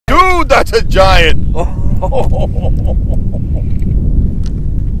that's a giant.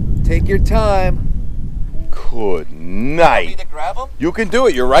 Take your time. Good night. Want me to grab him? You can do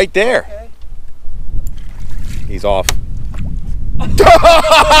it. You're right there. Okay. He's off.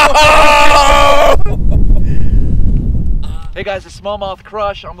 Hey guys, it's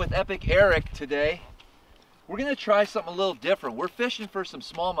SmallmouthCrush. I'm with Epic Eric today. We're gonna try something a little different. We're fishing for some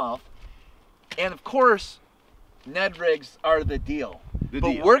smallmouth, and of course, Ned rigs are the deal.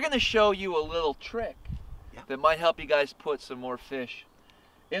 But we're gonna show you a little trick that might help you guys put some more fish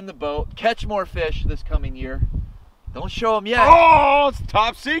in the boat, catch more fish this coming year. Don't show them yet. Oh, it's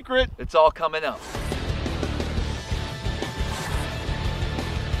top secret. It's all coming up.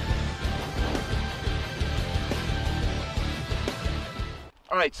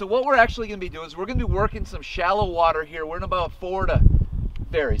 All right, so what we're actually gonna be doing is we're gonna be working some shallow water here. We're in about 4 to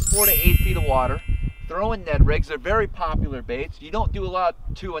 8 feet of water. Throwing Ned rigs. They're very popular baits. You don't do a lot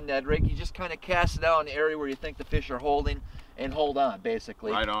to a Ned rig. You just kind of cast it out in the area where you think the fish are holding and hold on,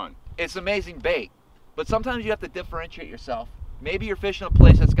 basically. Right on. It's amazing bait, but sometimes you have to differentiate yourself. Maybe you're fishing a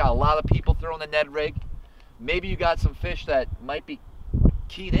place that's got a lot of people throwing a Ned rig. Maybe you got some fish that might be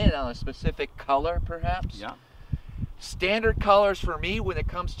keyed in on a specific color, perhaps. Yeah. Standard colors for me when it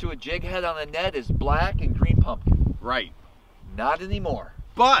comes to a jig head on a Ned is black and green pumpkin. Right. Not anymore.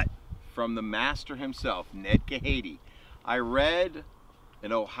 But from the master himself, Ned Rig, I read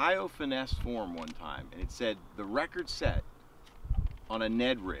an Ohio Finesse form one time, and it said the record set on a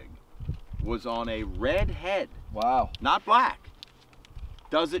Ned rig was on a red head. Wow. Not black.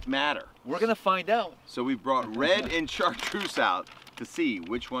 Does it matter? We're gonna find out. So we brought red and chartreuse out to see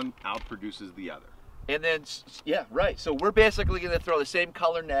which one outproduces the other. And then, yeah, right. So we're basically gonna throw the same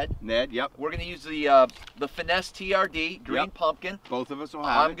color Ned. Ned, yep. We're gonna use the Finesse TRD, Green Pumpkin. Both of us will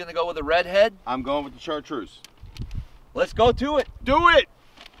have I'm gonna go with the red head. I'm going with the chartreuse. Let's go to it. Do it!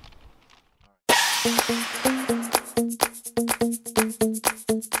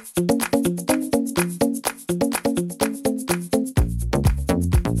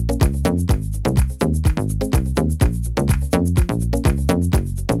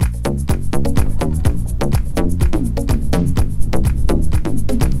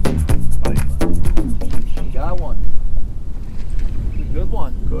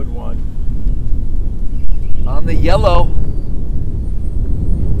 Good one. On the yellow.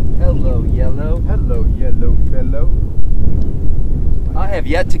 Hello, yellow. Hello, yellow fellow. I have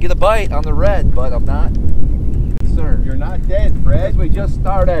yet to get a bite on the red, but I'm not concerned. You're not dead, Fred. We just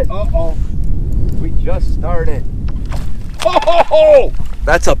started. Uh-oh. We just started. Oh!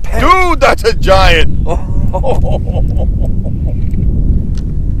 That's a pet. Dude, that's a giant.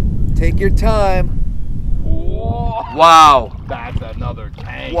 Take your time. Whoa. Wow. That's another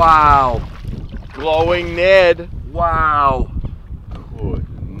tank. Wow. Glowing Ned. Wow. Good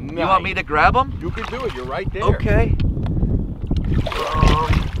night. You want me to grab him? You can do it. You're right there. Okay.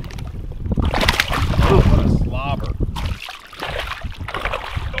 What a slobber.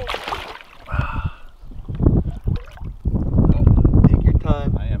 Take your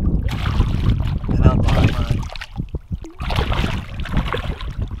time. I am. And I'll take mine.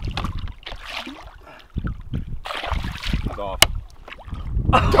 He's off.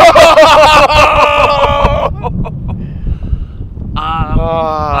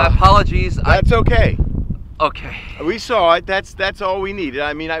 My apologies. That's okay. Okay. We saw it. That's all we needed.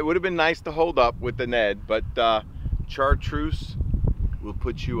 I mean, it would have been nice to hold up with the Ned, but chartreuse will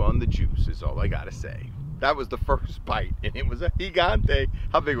put you on the juice is all I gotta say. That was the first bite, and it was a gigante.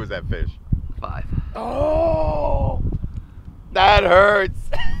 How big was that fish? 5. Oh, that hurts.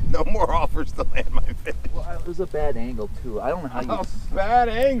 No more offers to land my fish. Well, it was a bad angle too. I don't know how you. Bad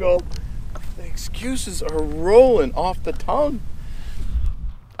angle. The excuses are rolling off the tongue.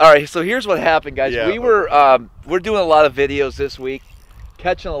 All right, so here's what happened, guys. Yeah. We're doing a lot of videos this week,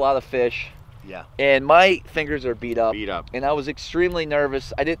 catching a lot of fish. Yeah. And my fingers are beat up. Beat up. And I was extremely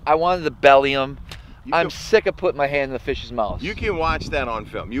nervous. I wanted to belly him. I'm sick of putting my hand in the fish's mouth. You can watch that on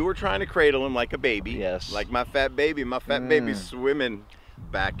film. You were trying to cradle him like a baby. Yes. Like my fat baby. My fat baby's swimming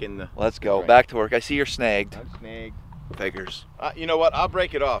back in the... Let's go. Right. Back to work. I see you're snagged. I'm snagged. Figures. You know what? I'll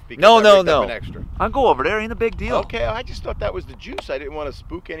break it off because No. an extra. I'll go over there. Ain't a big deal. Okay, I just thought that was the juice. I didn't want to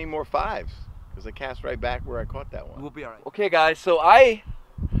spook any more 5s because I cast right back where I caught that one. We'll be all right. Okay, guys. So I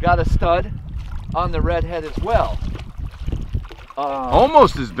got a stud on the redhead as well.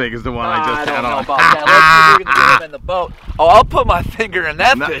 Almost as big as the one I just had on. I don't know about that. Let's see if we can get him in the boat. Oh, I'll put my finger in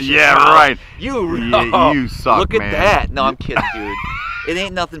that fish. Yeah, right. You suck, Look man. at that. No, I'm kidding, dude. It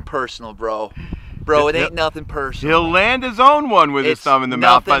ain't nothing personal, bro. Bro, it ain't nothing personal. He'll land his own one with his thumb in the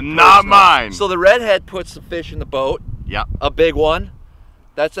mouth, but nothing not personal. mine. So the redhead puts the fish in the boat. Yep. A big one.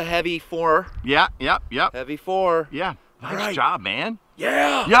 That's a heavy 4. Yeah, yep. Heavy 4. Yeah. Nice right. job, man.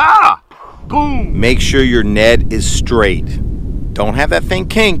 Yeah. Yeah. Boom. Make sure your Ned is straight. Don't have that thing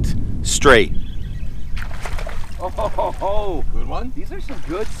kinked. Straight. Oh, good one. These are some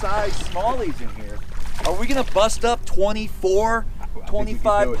good sized smallies in here. Are we gonna bust up 24,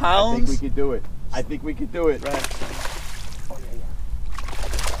 25 pounds? I think we could do it. I think we could do it. Right. Oh, yeah.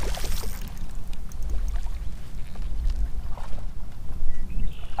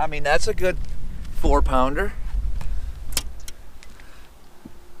 I mean, that's a good 4-pounder.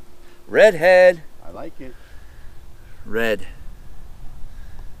 Redhead. I like it. Red.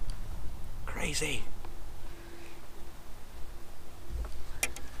 Crazy.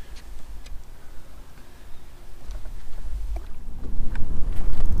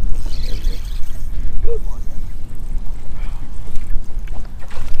 Good one.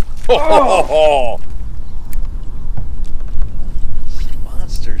 Oh!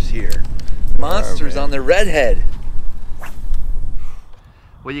 Monsters here. Monsters on the redhead.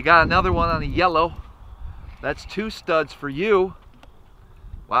 Well, you got another one on the yellow. That's 2 studs for you.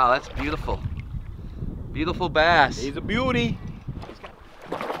 Wow, that's beautiful. Beautiful bass. He's a beauty.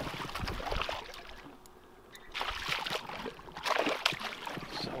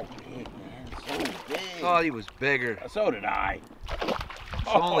 So big, man. So big. Thought he was bigger. So did I. It's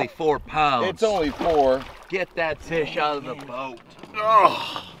only 4 pounds. It's only 4. Get that fish out of the boat.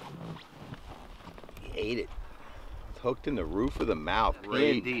 Oh. He ate it. It's hooked in the roof of the mouth.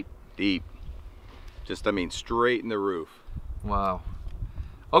 Really deep. Deep. Just, I mean, straight in the roof. Wow.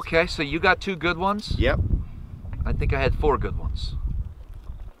 Okay, so you got 2 good ones? Yep. I think I had 4 good ones.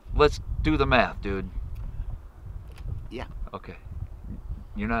 Let's do the math, dude. Yeah. Okay.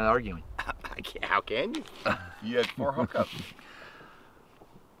 You're not arguing. How can you? You had 4 hookups.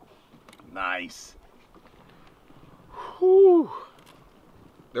 Nice. Whew.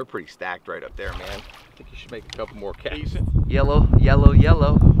 They're pretty stacked right up there, man. I think you should make a couple more casts. Yellow, yellow,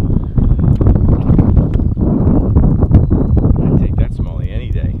 yellow. I'd take that smallie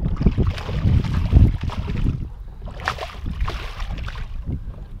any day.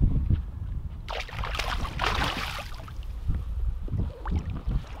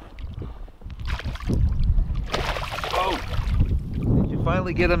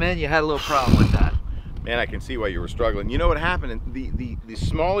 Finally get them in. You had a little problem with that. Man, I can see why you were struggling. You know what happened? The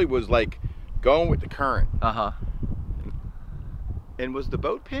smallie was like going with the current. Uh-huh. And was the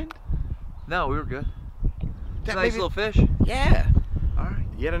boat pinned? No, we were good. It's a nice maybe... little fish. Yeah. All right.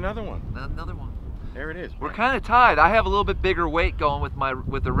 Yet another one. Another one. There it is. We're kind of tied. I have a little bit bigger weight going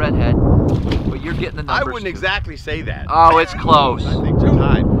with the redhead, but you're getting the numbers. I wouldn't exactly say that. Oh, it's close. I think you're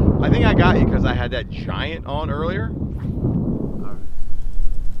tied. I think I got you because I had that giant on earlier.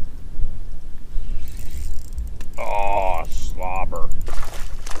 Oh, slobber.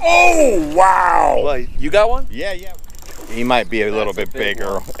 Oh, wow. Well, you got one? Yeah. He might be a little bit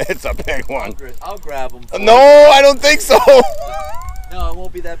bigger. It's a big one. I'll grab him. No, I don't think so. No, it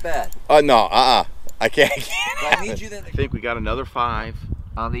won't be that bad. No, I can't. But I need you then. I think we got another 5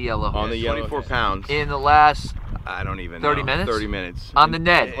 on the yellow. On the yellow. 24 pounds. In the last, I don't even 30 know. minutes? 30 minutes. On the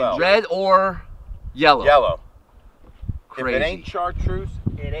Ned. Well, red or yellow? Yellow. Crazy. If it ain't chartreuse,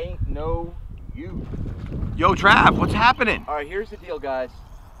 it ain't no you. Yo, Trav, what's happening? All right, here's the deal, guys.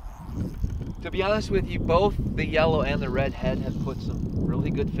 To be honest with you, both the yellow and the redhead have put some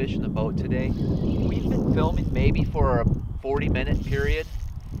really good fish in the boat today. We've been filming maybe for a 40-minute period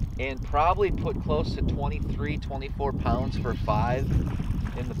and probably put close to 23, 24 pounds for 5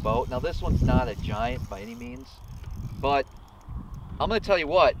 in the boat. Now, this one's not a giant by any means, but I'm going to tell you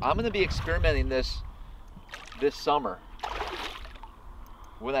what, I'm going to be experimenting this summer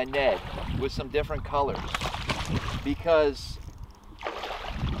with a Ned with some different colors, because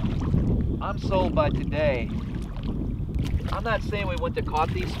I'm sold by today. I'm not saying we wouldn't have caught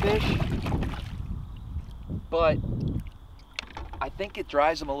these fish, but I think it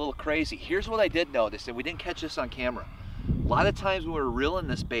drives them a little crazy. Here's what I did notice, and we didn't catch this on camera. A lot of times when we were reeling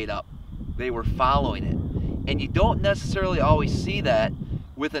this bait up, they were following it. And you don't necessarily always see that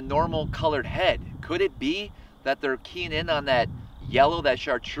with a normal colored head. Could it be that they're keying in on that yellow, that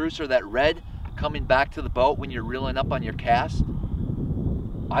chartreuse, or that red coming back to the boat when you're reeling up on your cast?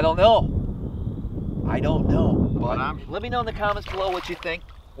 I don't know. But let me know in the comments below what you think,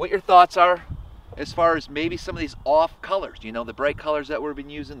 what your thoughts are as far as maybe some of these off colors, you know, the bright colors that we've been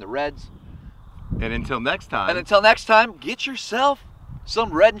using, the reds. And until next time. Get yourself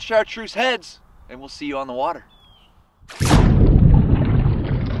some red and chartreuse heads, and we'll see you on the water.